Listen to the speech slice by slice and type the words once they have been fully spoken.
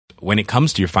when it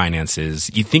comes to your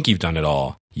finances, you think you've done it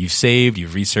all. You've saved,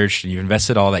 you've researched, and you've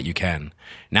invested all that you can.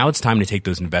 Now it's time to take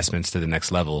those investments to the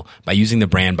next level by using the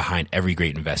brand behind every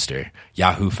great investor,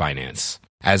 Yahoo Finance.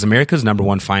 As America's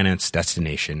 #1 finance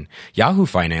destination, Yahoo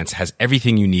Finance has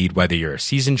everything you need, whether you're a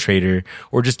seasoned trader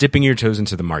or just dipping your toes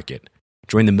into the market.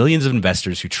 Join the millions of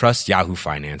investors who trust Yahoo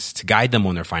Finance to guide them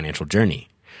on their financial journey.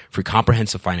 For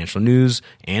comprehensive financial news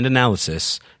and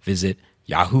analysis, visit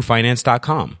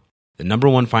yahoofinance.com, the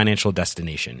 #1 financial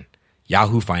destination,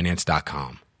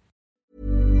 yahoofinance.com.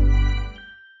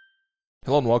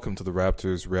 Hello and welcome to the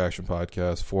Raptors Reaction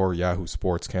Podcast for Yahoo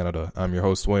Sports Canada. I'm your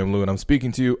host, William Liu, and I'm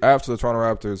speaking to you after the Toronto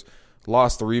Raptors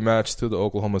lost the rematch to the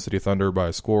Oklahoma City Thunder by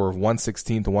a score of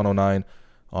 116-109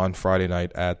 on Friday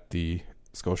night at the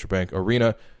Scotiabank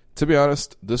Arena. To be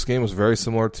honest, this game was very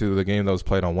similar to the game that was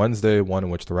played on Wednesday, one in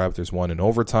which the Raptors won in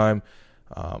overtime.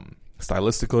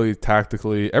 Stylistically,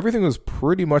 tactically, everything was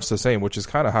pretty much the same, which is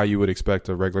kind of how you would expect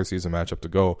a regular season matchup to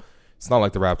go. It's not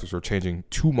like the Raptors were changing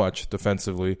too much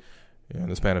defensively in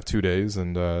the span of 2 days,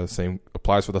 and same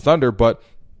applies for the Thunder. But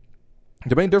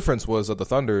the main difference was that the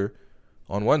Thunder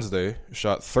on Wednesday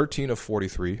shot 13 of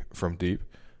 43 from deep,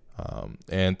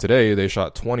 and today they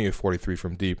shot 20 of 43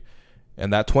 from deep.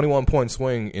 And that 21-point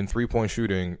swing in three-point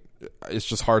shooting, it's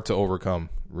just hard to overcome,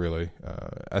 really.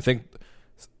 I think,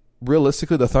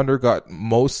 realistically, the Thunder got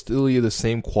mostly the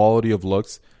same quality of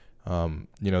looks.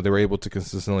 They were able to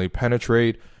consistently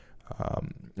penetrate.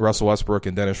 Russell Westbrook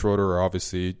and Dennis Schroeder are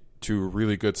obviously two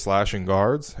really good slashing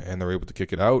guards, and they're able to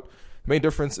kick it out. The main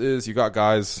difference is you got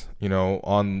guys,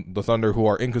 on the Thunder who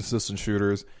are inconsistent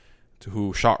shooters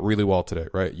who shot really well today,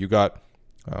 right? You got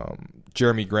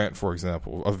Jeremy Grant, for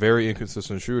example, a very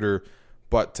inconsistent shooter,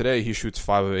 but today he shoots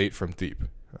 5 of 8 from deep.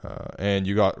 And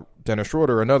you got Dennis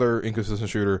Schroeder, another inconsistent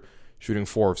shooter, shooting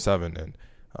 4 of 7. And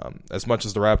as much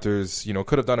as the Raptors,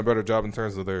 could have done a better job in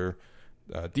terms of their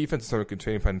defense, in terms of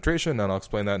containing penetration, and I'll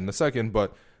explain that in a second,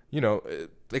 but,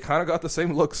 they kind of got the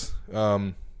same looks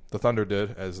the Thunder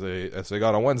did as they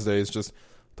got on Wednesday. It's just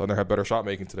Thunder had better shot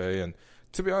making today. And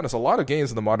to be honest, a lot of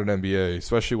games in the modern NBA,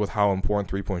 especially with how important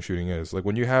three-point shooting is, like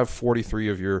when you have 43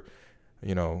 of your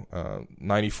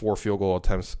 94 field goal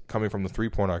attempts coming from the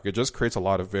three-point arc, it just creates a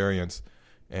lot of variance.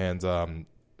 And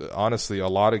honestly, a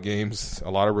lot of games,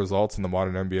 a lot of results in the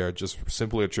modern NBA are just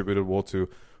simply attributable to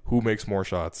who makes more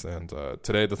shots. And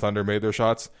today the Thunder made their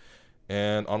shots,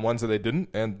 and on Wednesday they didn't,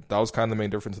 and that was kind of the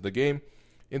main difference of the game.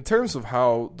 In terms of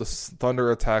how the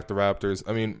Thunder attacked the Raptors,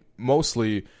 I mean,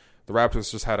 mostly the Raptors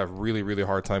just had a really, really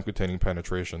hard time containing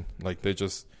penetration. Like they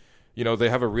just, they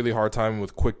have a really hard time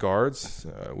with quick guards.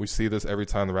 We see this every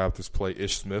time the Raptors play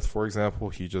Ish Smith, for example.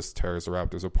 He just tears the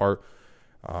Raptors apart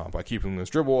by keeping his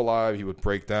dribble alive. He would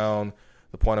break down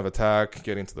the point of attack,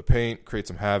 get into the paint, create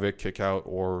some havoc, kick out,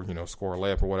 or score a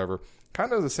layup or whatever.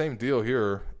 Kind of the same deal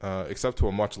here, except to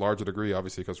a much larger degree,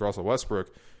 obviously, because Russell Westbrook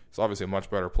is obviously a much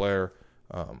better player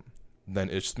than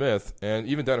Ish Smith, and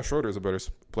even Dennis Schroeder is a better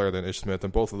player than Ish Smith,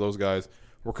 and both of those guys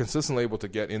were consistently able to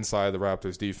get inside the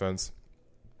Raptors' defense.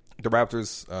 The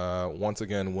Raptors once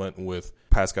again went with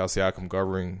Pascal Siakam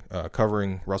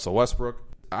covering Russell Westbrook.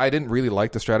 I didn't really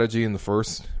like the strategy in the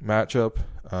first matchup.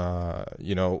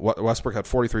 Westbrook had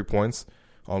 43 points.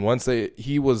 On Wednesday,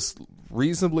 he was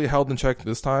reasonably held in check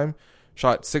this time,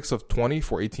 shot 6 of 20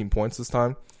 for 18 points this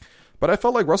time. But I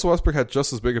felt like Russell Westbrook had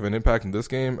just as big of an impact in this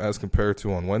game as compared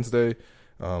to on Wednesday.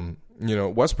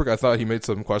 Westbrook, I thought he made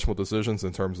some questionable decisions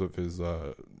in terms of his,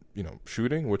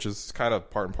 shooting, which is kind of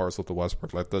part and parcel to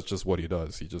Westbrook. Like, that's just what he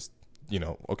does. He just,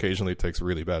 occasionally takes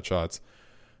really bad shots.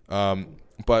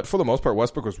 But for the most part,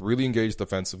 Westbrook was really engaged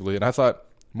defensively. And I thought,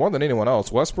 more than anyone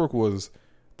else, Westbrook was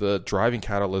the driving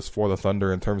catalyst for the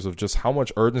Thunder in terms of just how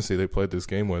much urgency they played this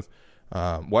game with.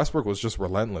 Westbrook was just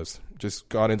relentless, just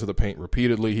got into the paint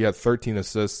repeatedly. He had 13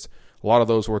 assists. A lot of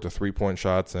those were to three-point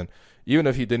shots. And even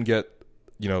if he didn't get,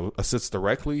 assists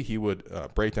directly, he would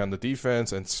break down the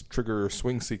defense and trigger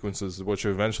swing sequences, which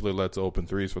eventually led to open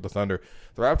threes for the Thunder.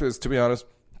 The Raptors, to be honest,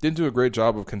 didn't do a great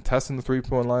job of contesting the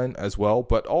three-point line as well,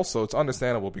 but also it's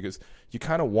understandable because you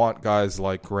kind of want guys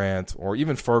like Grant or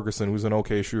even Ferguson, who's an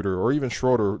okay shooter, or even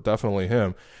Schroeder, definitely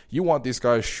him. You want these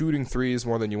guys shooting threes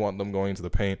more than you want them going into the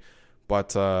paint.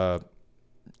 But,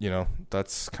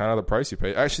 that's kind of the price you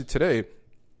pay. Actually, today,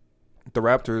 the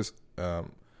Raptors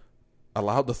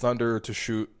allowed the Thunder to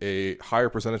shoot a higher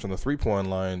percentage on the three-point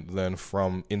line than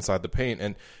from inside the paint.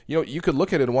 And, you could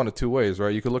look at it one of two ways,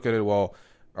 right? You could look at it, well,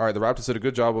 all right, the Raptors did a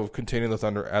good job of containing the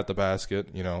Thunder at the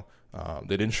basket. They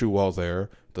didn't shoot well there.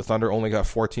 The Thunder only got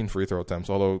 14 free throw attempts,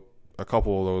 although a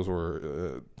couple of those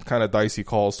were kind of dicey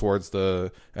calls towards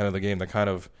the end of the game that kind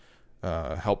of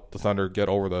helped the Thunder get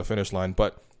over the finish line.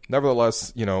 But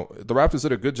nevertheless, the Raptors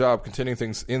did a good job continuing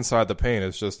things inside the paint.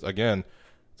 It's just, again,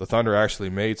 the Thunder actually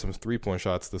made some 3-point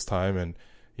shots this time, and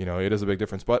it is a big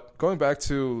difference. But going back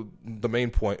to the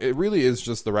main point, it really is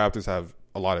just the Raptors have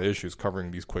a lot of issues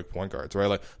covering these quick point guards, right?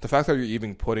 Like the fact that you're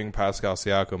even putting Pascal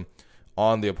Siakam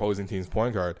on the opposing team's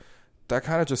point guard, that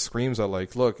kind of just screams at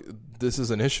like, look, this is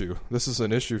an issue. This is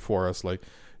an issue for us. Like,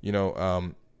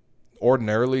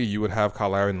 ordinarily you would have Kyle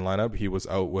Lowry in the lineup. He was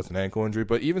out with an ankle injury,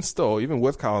 but even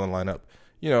with Kyle in the lineup,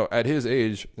 at his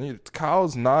age,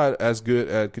 Kyle's not as good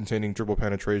at containing dribble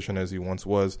penetration as he once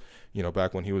was,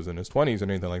 back when he was in his 20s or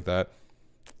anything like that.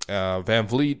 Van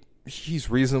Vliet, he's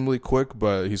reasonably quick,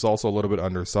 but he's also a little bit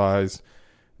undersized.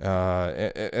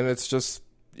 And it's just,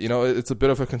 it's a bit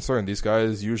of a concern. These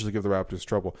guys usually give the Raptors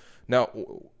trouble. Now,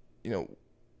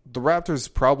 the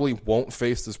Raptors probably won't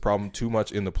face this problem too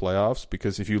much in the playoffs,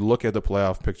 because if you look at the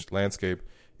playoff picture landscape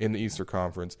in the Eastern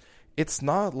Conference, it's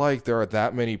not like there are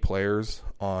that many players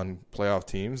on playoff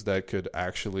teams that could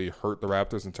actually hurt the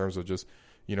Raptors in terms of just,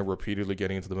 repeatedly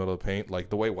getting into the middle of the paint, like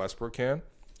the way Westbrook can,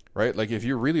 right? Like if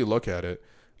you really look at it,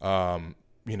 the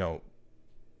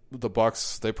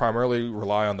Bucks, they primarily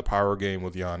rely on the power game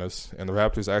with Giannis, and the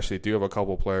Raptors actually do have a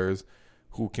couple players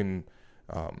who can,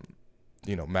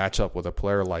 match up with a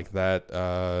player like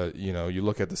that. You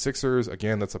look at the Sixers,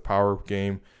 again, that's a power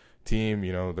game team.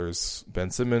 There's Ben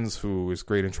Simmons, who is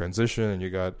great in transition, and you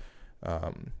got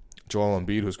Joel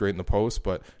Embiid, who's great in the post,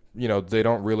 but they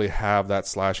don't really have that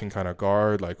slashing kind of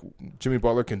guard. Like Jimmy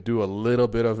Butler can do a little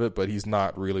bit of it, but he's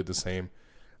not really the same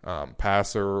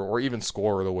passer or even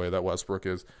scorer the way that Westbrook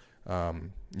is.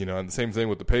 And the same thing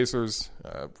with the Pacers.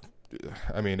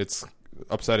 It's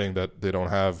upsetting that they don't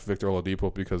have Victor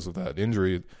Oladipo because of that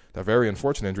injury, that very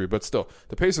unfortunate injury. But still,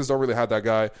 the Pacers don't really have that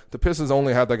guy. The Pistons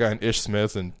only had that guy in Ish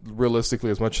Smith, and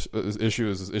realistically, as much issue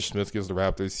as Ish Smith gives the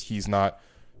Raptors, he's not,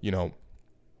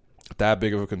 that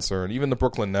big of a concern. Even the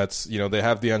Brooklyn Nets, they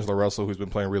have D'Angelo Russell, who's been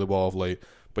playing really well of late,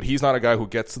 but he's not a guy who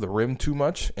gets to the rim too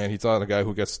much, and he's not a guy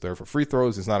who gets there for free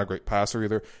throws. He's not a great passer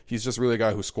either. He's just really a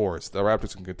guy who scores. The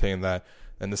Raptors can contain that.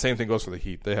 And the same thing goes for the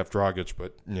Heat. They have Dragic,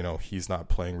 but, he's not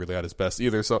playing really at his best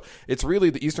either. So it's really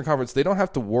the Eastern Conference. They don't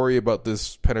have to worry about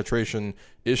this penetration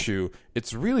issue.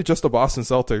 It's really just the Boston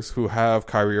Celtics who have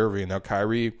Kyrie Irving. Now,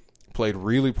 Kyrie played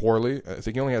really poorly. I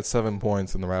think he only had 7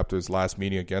 points in the Raptors' last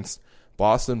meeting against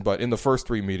Boston. But in the first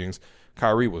 3 meetings,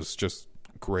 Kyrie was just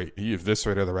great. He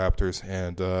eviscerated the Raptors.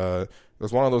 And there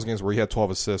was one of those games where he had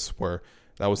 12 assists where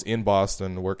that was in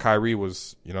Boston, where Kyrie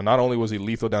was, not only was he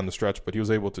lethal down the stretch, but he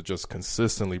was able to just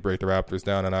consistently break the Raptors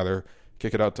down and either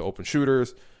kick it out to open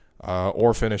shooters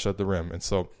or finish at the rim. And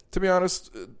so, to be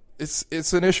honest,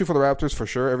 it's an issue for the Raptors for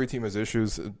sure. Every team has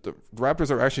issues. The Raptors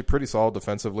are actually pretty solid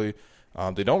defensively.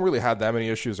 They don't really have that many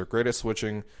issues. They're great at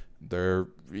switching. They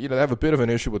have a bit of an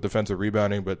issue with defensive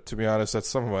rebounding, but to be honest, that's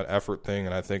somewhat of an effort thing,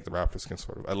 and I think the Raptors can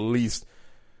sort of at least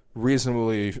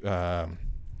reasonably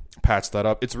patch that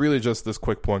up. It's really just this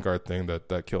quick point guard thing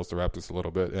that kills the Raptors a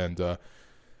little bit. And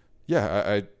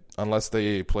I unless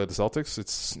they play the Celtics,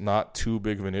 it's not too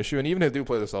big of an issue. And even if they do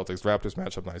play the Celtics, the Raptors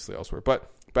match up nicely elsewhere.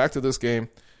 But back to this game,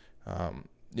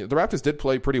 the Raptors did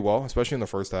play pretty well, especially in the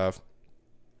first half.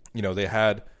 They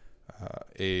had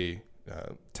a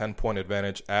 10-point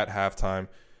advantage at halftime.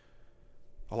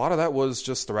 A lot of that was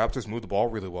just the Raptors moved the ball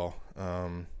really well.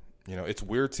 It's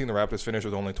weird seeing the Raptors finish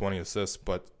with only 20 assists,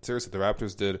 but seriously, the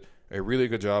Raptors did a really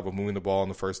good job of moving the ball in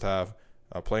the first half,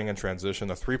 playing in transition.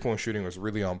 The three-point shooting was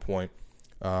really on point.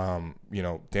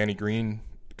 Danny Green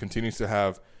continues to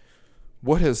have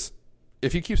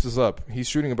if he keeps this up, he's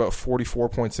shooting about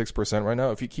 44.6% right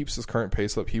now. If he keeps his current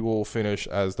pace up, he will finish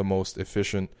as the most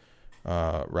efficient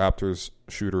Raptors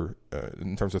shooter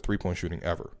in terms of three-point shooting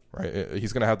ever, right?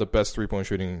 He's going to have the best three-point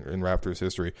shooting in Raptors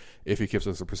history if he keeps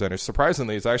us a percentage.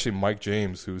 Surprisingly, it's actually Mike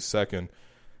James who's second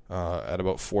at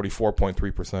about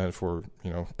 44.3% for,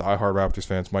 diehard Raptors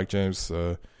fans. Mike James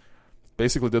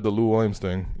basically did the Lou Williams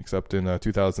thing, except in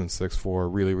 2006 for a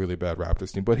really, really bad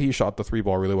Raptors team. But he shot the three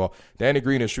ball really well. Danny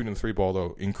Green is shooting the three ball,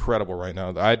 though, incredible right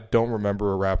now. I don't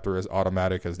remember a Raptor as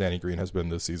automatic as Danny Green has been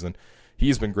this season.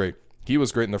 He's been great. He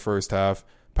was great in the first half.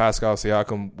 Pascal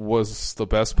Siakam was the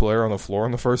best player on the floor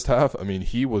in the first half. I mean,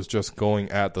 he was just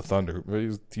going at the Thunder.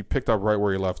 He picked up right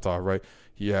where he left off, right?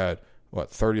 He had,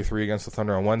 33 against the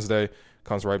Thunder on Wednesday,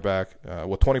 comes right back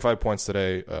with 25 points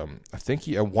today. I think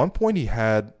at one point he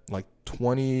had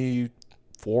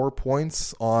 24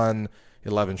 points on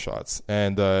 11 shots.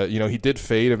 And, he did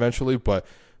fade eventually, but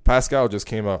Pascal just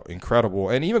came out incredible.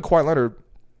 And even Kawhi Leonard,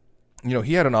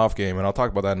 he had an off game, and I'll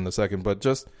talk about that in a second, but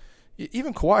just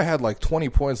even Kawhi had 20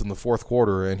 points in the fourth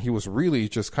quarter, and he was really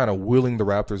just kind of willing the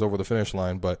Raptors over the finish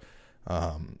line. But,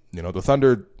 the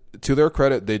Thunder to their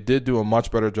credit, they did do a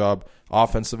much better job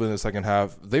offensively in the second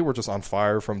half. They were just on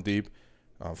fire from deep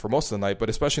for most of the night, but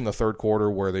especially in the third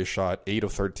quarter where they shot 8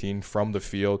 of 13 from the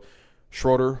field.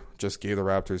 Schroeder just gave the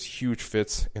Raptors huge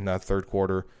fits in that third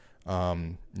quarter,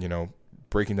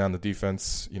 breaking down the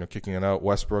defense, kicking it out.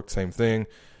 Westbrook, same thing.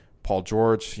 Paul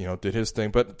George, did his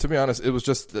thing. But to be honest, it was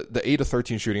just the 8 of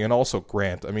 13 shooting, and also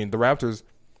Grant. I mean, the Raptors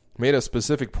made a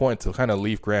specific point to kind of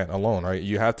leave Grant alone, right?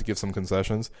 You have to give some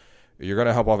concessions. You're going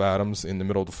to help off Adams in the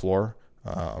middle of the floor,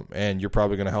 and you're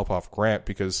probably going to help off Grant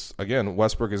because, again,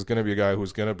 Westbrook is going to be a guy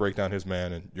who's going to break down his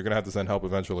man, and you're going to have to send help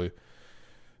eventually.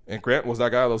 And Grant was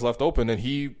that guy that was left open, and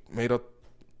he made a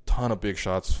ton of big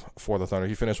shots for the Thunder.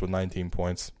 He finished with 19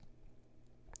 points.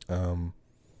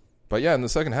 But yeah, in the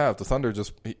second half, the Thunder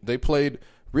they played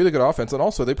really good offense, and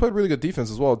also they played really good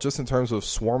defense as well, just in terms of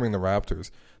swarming the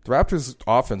Raptors. The Raptors'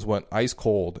 offense went ice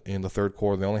cold in the third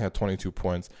quarter. They only had 22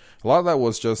 points. A lot of that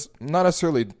was just not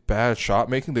necessarily bad shot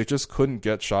making. They just couldn't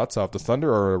get shots off. The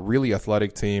Thunder are a really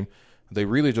athletic team. They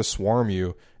really just swarm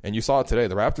you. And you saw it today.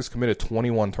 The Raptors committed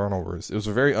 21 turnovers. It was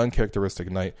a very uncharacteristic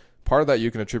night. Part of that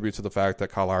you can attribute to the fact that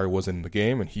Kyle Lowry was in the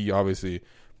game, and he obviously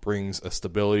brings a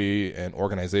stability and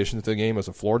organization to the game as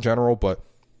a floor general. But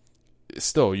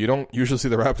still, you don't usually see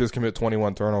the Raptors commit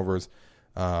 21 turnovers.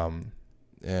 And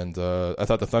I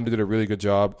thought the Thunder did a really good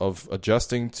job of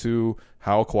adjusting to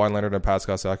how Kawhi Leonard and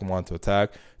Pascal Siakam wanted to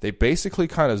attack. They basically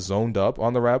kind of zoned up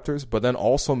on the Raptors, but then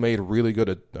also made really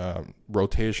good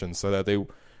rotations so that they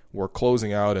were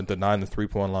closing out and denying the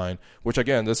three-point line, which,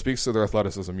 again, this speaks to their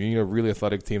athleticism. You need a really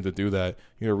athletic team to do that.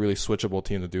 You need a really switchable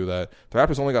team to do that. The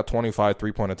Raptors only got 25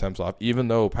 three-point attempts off, even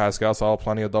though Pascal saw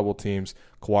plenty of double teams,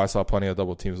 Kawhi saw plenty of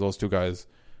double teams. Those two guys,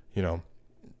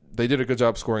 they did a good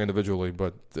job scoring individually,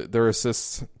 but their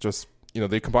assists just,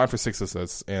 they combined for 6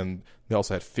 assists, and they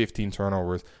also had 15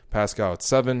 turnovers. Pascal had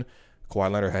 7,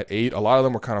 Kawhi Leonard had 8. A lot of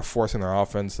them were kind of forcing their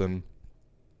offense, and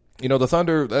the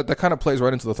Thunder, that kind of plays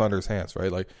right into the Thunder's hands,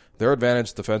 right? Like, their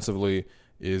advantage defensively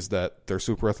is that they're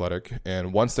super athletic,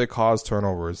 and once they cause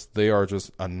turnovers, they are just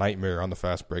a nightmare on the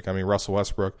fast break. I mean, Russell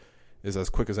Westbrook is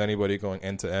as quick as anybody going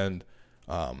end to end.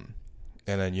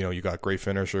 And then, you got great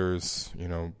finishers,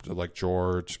 like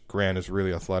George. Grant is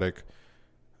really athletic.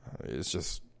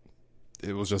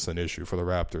 It was just an issue for the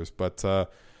Raptors. But,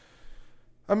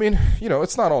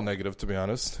 it's not all negative, to be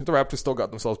honest. The Raptors still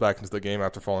got themselves back into the game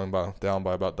after falling down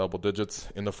by about double digits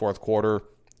in the fourth quarter.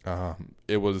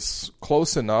 It was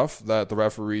close enough that the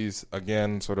referees,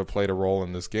 again, sort of played a role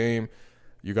in this game.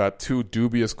 You got 2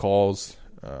 dubious calls.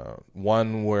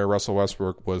 One where Russell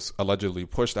Westbrook was allegedly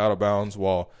pushed out of bounds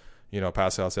while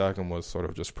Pascal Siakam was sort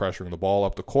of just pressuring the ball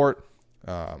up the court.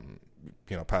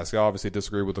 Pascal obviously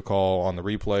disagreed with the call on the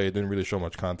replay. It didn't really show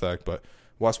much contact, but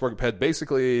Westbrook had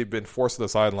basically been forced to the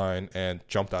sideline and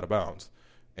jumped out of bounds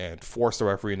and forced the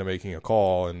referee into making a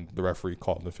call, and the referee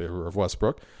called in favor of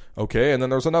Westbrook. Okay, and then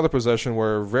there was another possession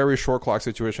where very short clock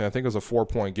situation. I think it was a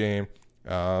 4-point game.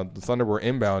 The Thunder were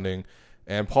inbounding,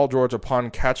 and Paul George,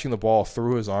 upon catching the ball,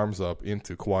 threw his arms up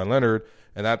into Kawhi Leonard,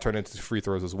 and that turned into free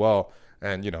throws as well.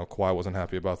 And, Kawhi wasn't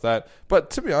happy about that. But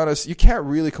to be honest, you can't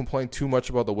really complain too much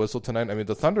about the whistle tonight. I mean,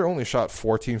 the Thunder only shot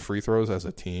 14 free throws as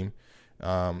a team.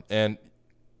 I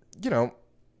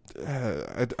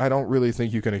don't really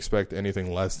think you can expect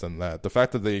anything less than that. The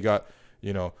fact that they got,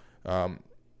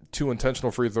 2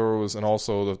 intentional free throws and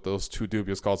also those 2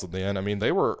 dubious calls at the end. I mean,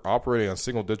 they were operating on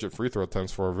single-digit free throw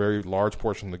attempts for a very large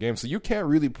portion of the game. So you can't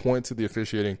really point to the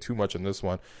officiating too much in this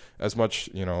one, as much,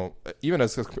 even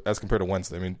as compared to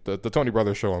Wednesday. I mean, the Tony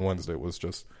Brothers show on Wednesday was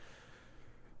just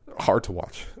hard to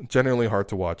watch, genuinely hard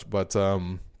to watch. But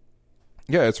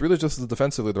yeah, it's really just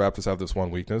defensively the Raptors have this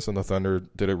one weakness, and the Thunder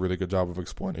did a really good job of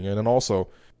exploiting it.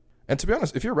 And to be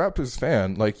honest, if you're a Raptors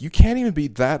fan, you can't even be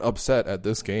that upset at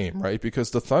this game, right?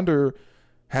 Because the Thunder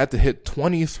had to hit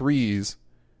 23s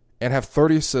and have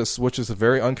 30 assists, which is a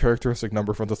very uncharacteristic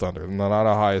number for the Thunder. They're not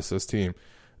a high assist team,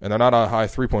 and they're not a high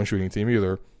three-point shooting team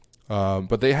either.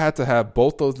 But they had to have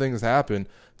both those things happen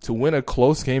to win a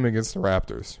close game against the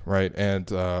Raptors, right? And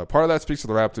part of that speaks to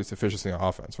the Raptors' efficiency on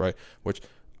offense, right? Which,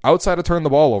 outside of turning the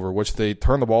ball over, which they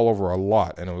turned the ball over a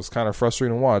lot, and it was kind of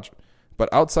frustrating to watch. But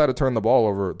outside of turning the ball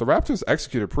over, the Raptors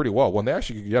executed pretty well. When they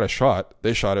actually get a shot,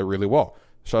 they shot it really well.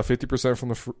 Shot 50%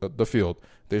 from the field.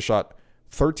 They shot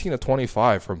 13 of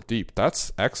 25 from deep.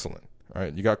 That's excellent.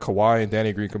 Right? You got Kawhi and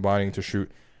Danny Green combining to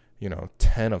shoot,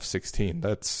 10 of 16.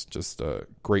 That's just a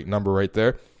great number right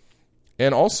there.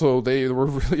 And also, they were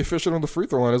really efficient on the free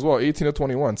throw line as well, 18 of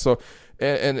 21. So,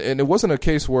 and it wasn't a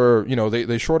case where,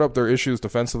 they shored up their issues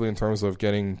defensively in terms of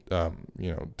getting,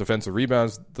 defensive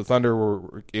rebounds. The Thunder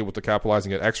were able to capitalize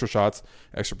and get extra shots,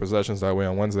 extra possessions that way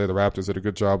on Wednesday. The Raptors did a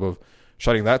good job of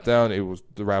shutting that down, it was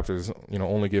the Raptors,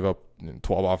 only gave up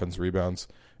 12 offensive rebounds,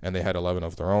 and they had 11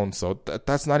 of their own. So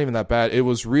that's not even that bad. It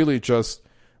was really just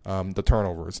the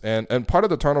turnovers. And part of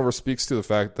the turnover speaks to the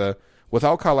fact that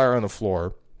without Kyle Lowry on the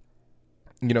floor,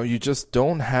 you just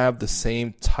don't have the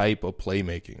same type of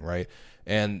playmaking, right?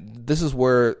 And this is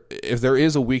where, if there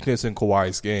is a weakness in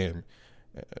Kawhi's game,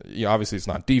 obviously it's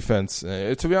not defense.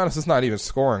 To be honest, it's not even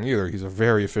scoring either. He's a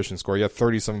very efficient scorer. He had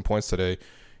 37 points today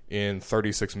in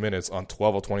 36 minutes on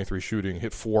 12 of 23 shooting,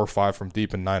 hit 4 or 5 from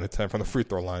deep and 9 of 10 from the free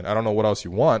throw line. I don't know what else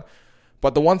you want.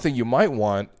 But the one thing you might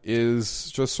want is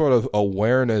just sort of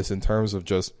awareness in terms of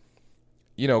just,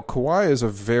 Kawhi is a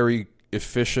very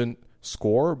efficient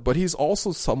scorer, but he's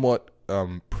also somewhat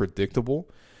predictable.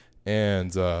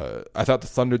 And I thought the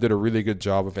Thunder did a really good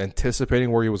job of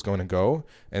anticipating where he was going to go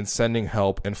and sending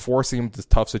help and forcing him to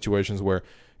tough situations where,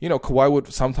 Kawhi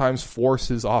would sometimes force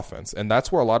his offense. And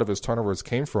that's where a lot of his turnovers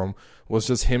came from, was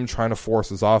just him trying to force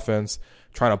his offense,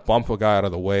 trying to bump a guy out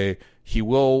of the way. He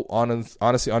will,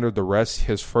 honestly, under duress,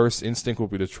 his first instinct will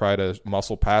be to try to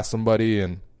muscle past somebody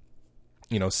and,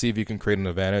 see if he can create an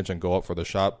advantage and go up for the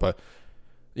shot. But,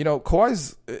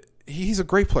 Kawhi's... he's a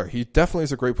great player. He definitely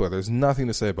is a great player. There's nothing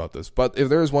to say about this. But if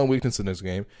there is one weakness in this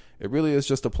game, it really is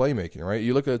just the playmaking, right?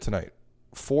 You look at it tonight.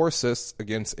 4 assists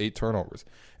against 8 turnovers.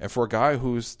 And for a guy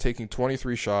who's taking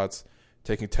 23 shots,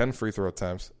 taking 10 free throw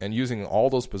attempts, and using all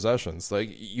those possessions,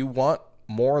 you want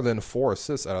more than 4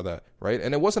 assists out of that, right?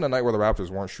 And it wasn't a night where the Raptors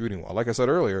weren't shooting well. Like I said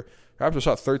earlier, Raptors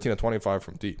shot 13 of 25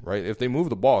 from deep, right? If they moved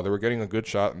the ball, they were getting a good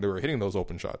shot, and they were hitting those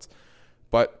open shots.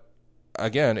 But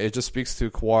again, it just speaks to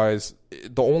Kawhi's.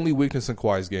 The only weakness in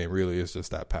Kawhi's game really is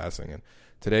just that passing. And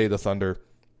today, the Thunder,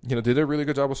 did a really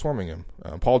good job of swarming him.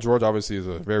 Paul George obviously is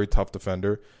a very tough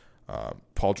defender.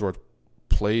 Paul George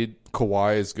played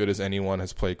Kawhi as good as anyone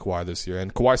has played Kawhi this year,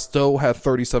 and Kawhi still had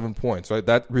 37 points. Right,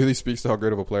 that really speaks to how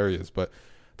great of a player he is. But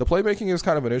the playmaking is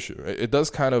kind of an issue. It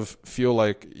does kind of feel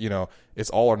like it's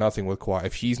all or nothing with Kawhi.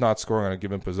 If he's not scoring on a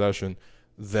given possession,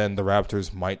 then the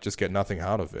Raptors might just get nothing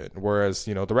out of it. Whereas,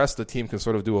 the rest of the team can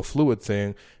sort of do a fluid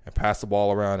thing and pass the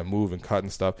ball around and move and cut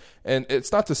and stuff. And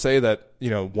it's not to say that,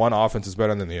 one offense is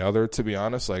better than the other, to be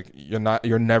honest.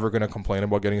 You're never going to complain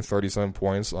about getting 37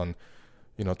 points on,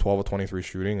 12 of 23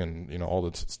 shooting and, all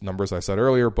the numbers I said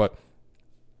earlier. But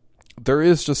there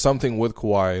is just something with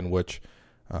Kawhi in which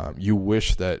you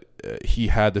wish that he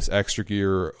had this extra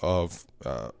gear of,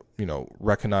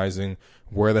 recognizing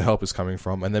where the help is coming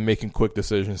from and then making quick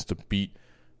decisions to beat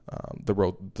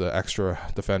the extra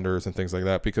defenders and things like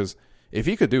that. Because if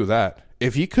he could do that,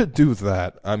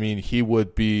 I mean, he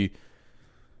would be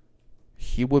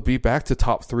back to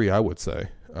top 3, I would say,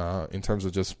 in terms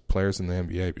of just players in the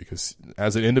NBA. Because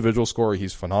as an individual scorer,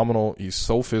 he's phenomenal. He's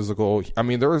so physical. I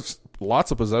mean, there was lots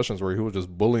of possessions where he was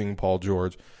just bullying Paul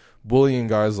George, bullying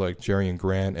guys like Jerry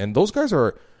Grant, and those guys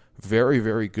are very,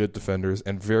 very good defenders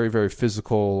and very, very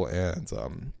physical and,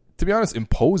 to be honest,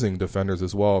 imposing defenders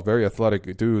as well. Very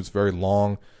athletic dudes, very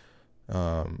long.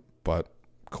 But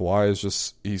Kawhi is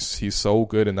just he's so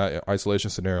good in that isolation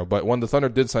scenario. But when the Thunder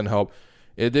did send help,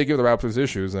 it did give the Raptors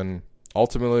issues, and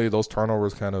ultimately those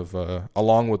turnovers kind of,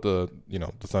 along with the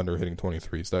Thunder hitting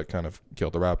 23s, that kind of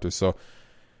killed the Raptors. So,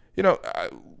 I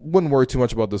wouldn't worry too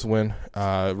much about this win.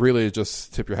 Really,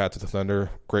 just tip your hat to the Thunder.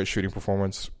 Great shooting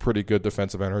performance, pretty good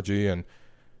defensive energy, and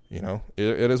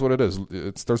it is what it is.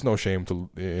 There's no shame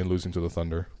in losing to the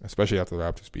Thunder, especially after the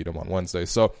Raptors beat them on Wednesday.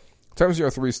 So, in terms of your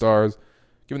 3 stars,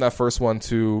 giving that first one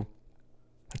to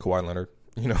Kawhi Leonard.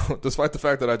 Despite the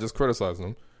fact that I just criticized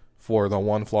him for the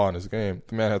one flaw in his game,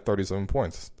 the man had 37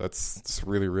 points. That's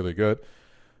really, really good.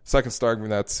 Second star, giving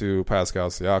that to Pascal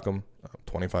Siakam.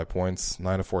 25 points,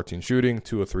 9 of 14 shooting,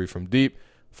 2 of 3 from deep,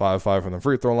 5 of 5 from the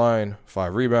free throw line,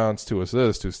 5 rebounds, 2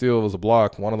 assists, 2 steals, a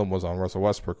block. One of them was on Russell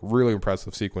Westbrook. Really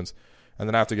impressive sequence. And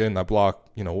then after getting that block,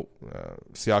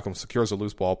 Siakam secures a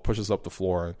loose ball, pushes up the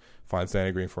floor, and finds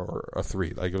Danny Green for a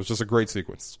 3. It was just a great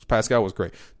sequence. Pascal was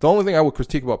great. The only thing I would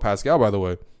critique about Pascal, by the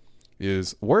way,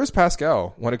 is where is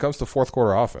Pascal when it comes to fourth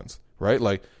quarter offense,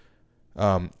 right?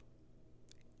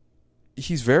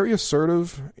 He's very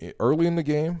assertive early in the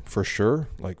game, for sure.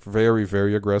 Very,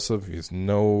 very aggressive. He has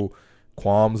no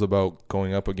qualms about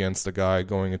going up against a guy,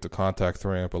 going into contact,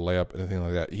 throwing up a layup, anything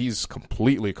like that. He's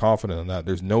completely confident in that.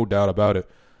 There's no doubt about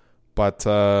it. But,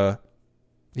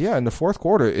 in the fourth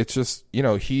quarter, it's just,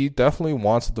 he definitely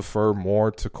wants to defer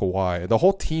more to Kawhi. The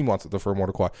whole team wants to defer more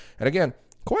to Kawhi. And again,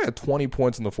 Kawhi had 20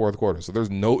 points in the fourth quarter, so there's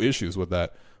no issues with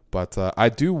that. But I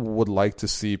would like to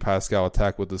see Pascal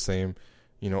attack with the same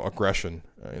aggression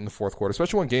in the fourth quarter,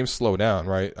 especially when games slow down,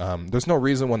 right? There's no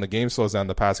reason when the game slows down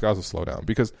that Pascal's will slow down,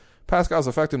 because Pascal's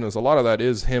effectiveness, a lot of that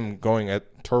is him going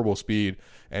at turbo speed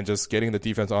and just getting the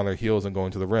defense on their heels and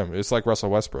going to the rim. It's like Russell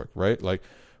Westbrook, right? Like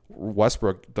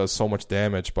Westbrook does so much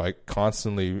damage by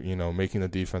constantly, making the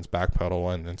defense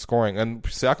backpedal and scoring. And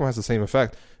Siakam has the same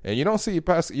effect. And you don't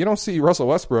see Russell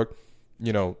Westbrook,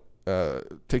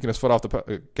 taking his foot off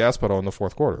the gas pedal in the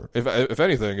fourth quarter. If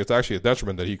anything, it's actually a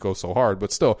detriment that he goes so hard.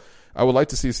 But still, I would like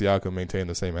to see Siakam maintain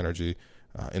the same energy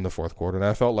in the fourth quarter. And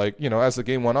I felt like, as the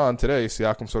game went on today,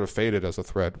 Siakam sort of faded as a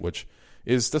threat, which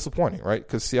is disappointing, right?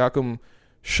 Because Siakam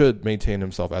should maintain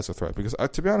himself as a threat. Because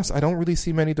to be honest, I don't really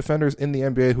see many defenders in the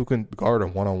NBA who can guard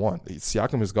him one-on-one.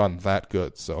 Siakam has gotten that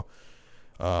good. So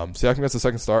Siakam gets the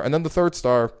second star. And then the third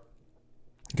star,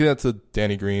 get that to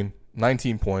Danny Green.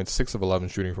 19 points, 6 of 11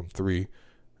 shooting from 3,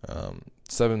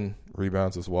 7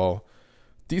 rebounds as well.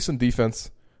 Decent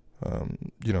defense.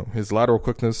 His lateral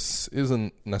quickness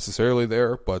isn't necessarily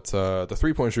there, but the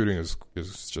 3-point shooting is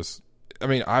just,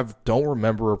 I don't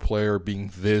remember a player being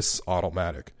this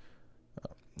automatic.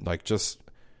 Like just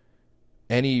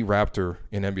any Raptor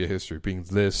in NBA history being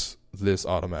this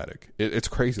automatic. It's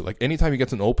crazy. Like anytime he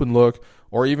gets an open look,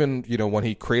 or even when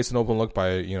he creates an open look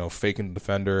by faking the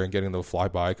defender and getting the fly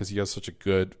by, because he has such a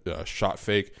good shot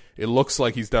fake, it looks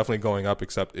like he's definitely going up,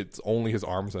 except it's only his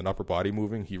arms and upper body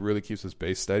moving. He really keeps his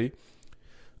base steady.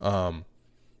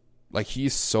 Like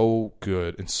he's so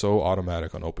good and so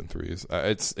automatic on open threes.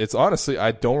 It's honestly,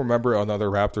 I don't remember another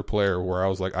Raptor player where I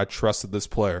was like, I trusted this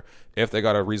player if they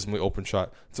got a reasonably open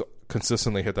shot to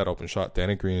consistently hit that open shot.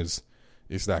 Danny Green is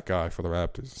that guy for the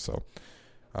Raptors. So,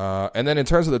 and then in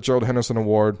terms of the Gerald Henderson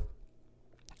Award,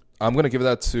 I'm going to give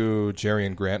that to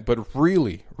Jerian Grant. But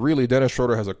really, Dennis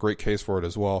Schroeder has a great case for it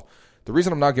as well. The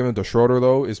reason I'm not giving it to Schroeder,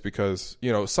 though, is because,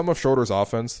 some of Schroeder's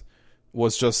offense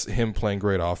was just him playing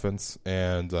great offense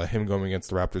and him going against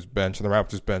the Raptors bench. And the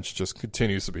Raptors bench just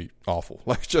continues to be awful.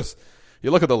 Like, just,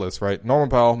 you look at the list, right? Norman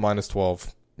Powell, minus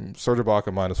 12. Serge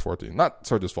Ibaka, minus 14. Not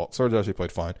Serge's fault. Serge actually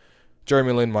played fine.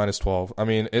 Jeremy Lin, minus 12.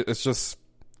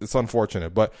 It's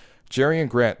unfortunate. But Jerian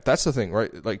Grant, that's the thing,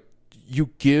 right? Like, you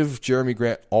give Jeremy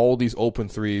Grant all these open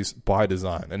threes by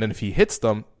design. And then if he hits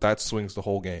them, that swings the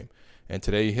whole game. And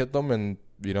today he hit them and,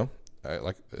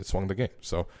 it swung the game.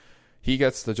 So he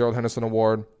gets the Gerald Henderson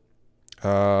Award.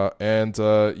 I think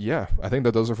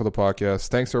that those are for the podcast.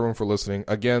 Thanks, everyone, for listening.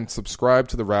 Again, subscribe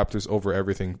to the Raptors Over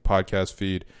Everything podcast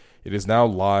feed. It is now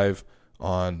live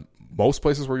on most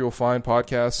places where you'll find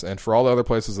podcasts, and for all the other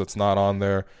places that's not on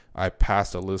there, I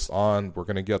passed a list on. We're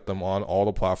going to get them on all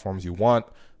the platforms you want.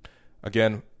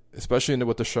 Again, especially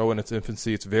with the show in its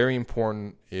infancy, it's very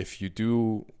important, if you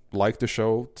do like the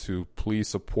show, to please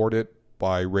support it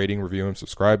by rating, reviewing,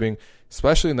 subscribing,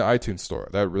 especially in the iTunes store.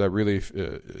 That really,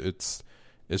 it's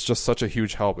just such a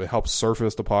huge help. It helps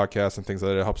surface the podcast and things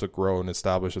like that. It helps it grow and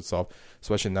establish itself,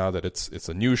 especially now that it's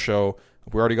a new show.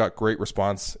 We already got great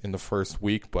response in the first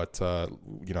week, but I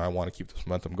want to keep this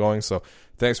momentum going. So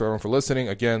thanks for everyone for listening.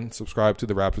 Again, subscribe to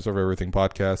the Raptors Over Everything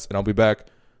podcast, and I'll be back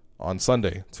on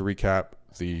Sunday to recap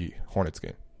the Hornets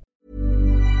game.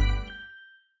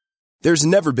 There's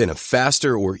never been a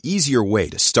faster or easier way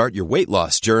to start your weight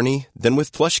loss journey than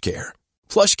with PlushCare.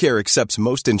 PlushCare accepts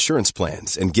most insurance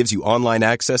plans and gives you online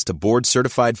access to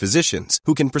board-certified physicians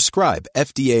who can prescribe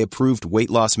FDA-approved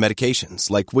weight loss medications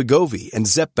like Wegovy and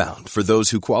Zepbound for those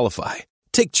who qualify.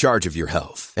 Take charge of your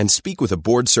health and speak with a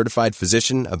board-certified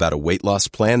physician about a weight loss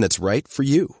plan that's right for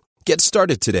you. Get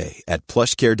started today at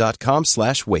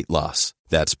plushcare.com/weight-loss.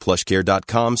 That's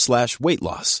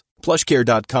plushcare.com/weight-loss.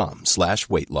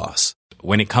 plushcare.com/weight-loss.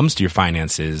 When it comes to your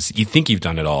finances, you think you've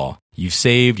done it all. You've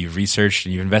saved, you've researched,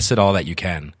 and you've invested all that you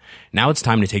can. Now it's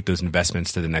time to take those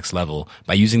investments to the next level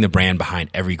by using the brand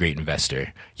behind every great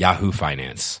investor, Yahoo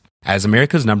Finance. As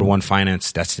America's #1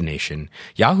 finance destination,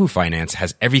 Yahoo Finance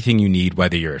has everything you need,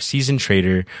 whether you're a seasoned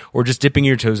trader or just dipping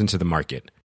your toes into the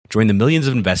market. Join the millions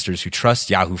of investors who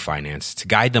trust Yahoo Finance to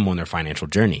guide them on their financial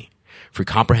journey. For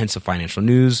comprehensive financial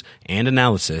news and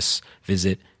analysis,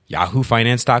 visit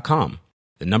yahoofinance.com,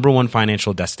 the #1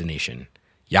 financial destination,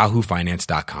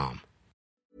 yahoofinance.com.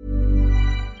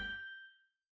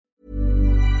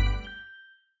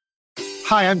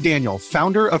 Hi, I'm Daniel,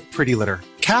 founder of Pretty Litter.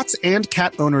 Cats and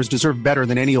cat owners deserve better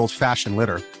than any old-fashioned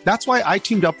litter. That's why I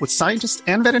teamed up with scientists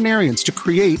and veterinarians to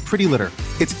create Pretty Litter.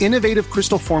 Its innovative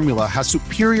crystal formula has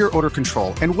superior odor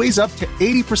control and weighs up to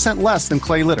 80% less than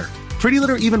clay litter. Pretty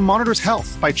Litter even monitors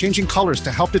health by changing colors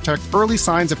to help detect early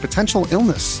signs of potential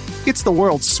illness. It's the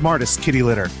world's smartest kitty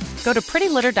litter. Go to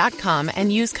prettylitter.com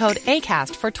and use code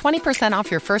ACAST for 20%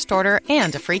 off your first order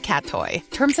and a free cat toy.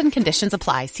 Terms and conditions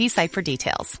apply. See site for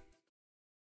details.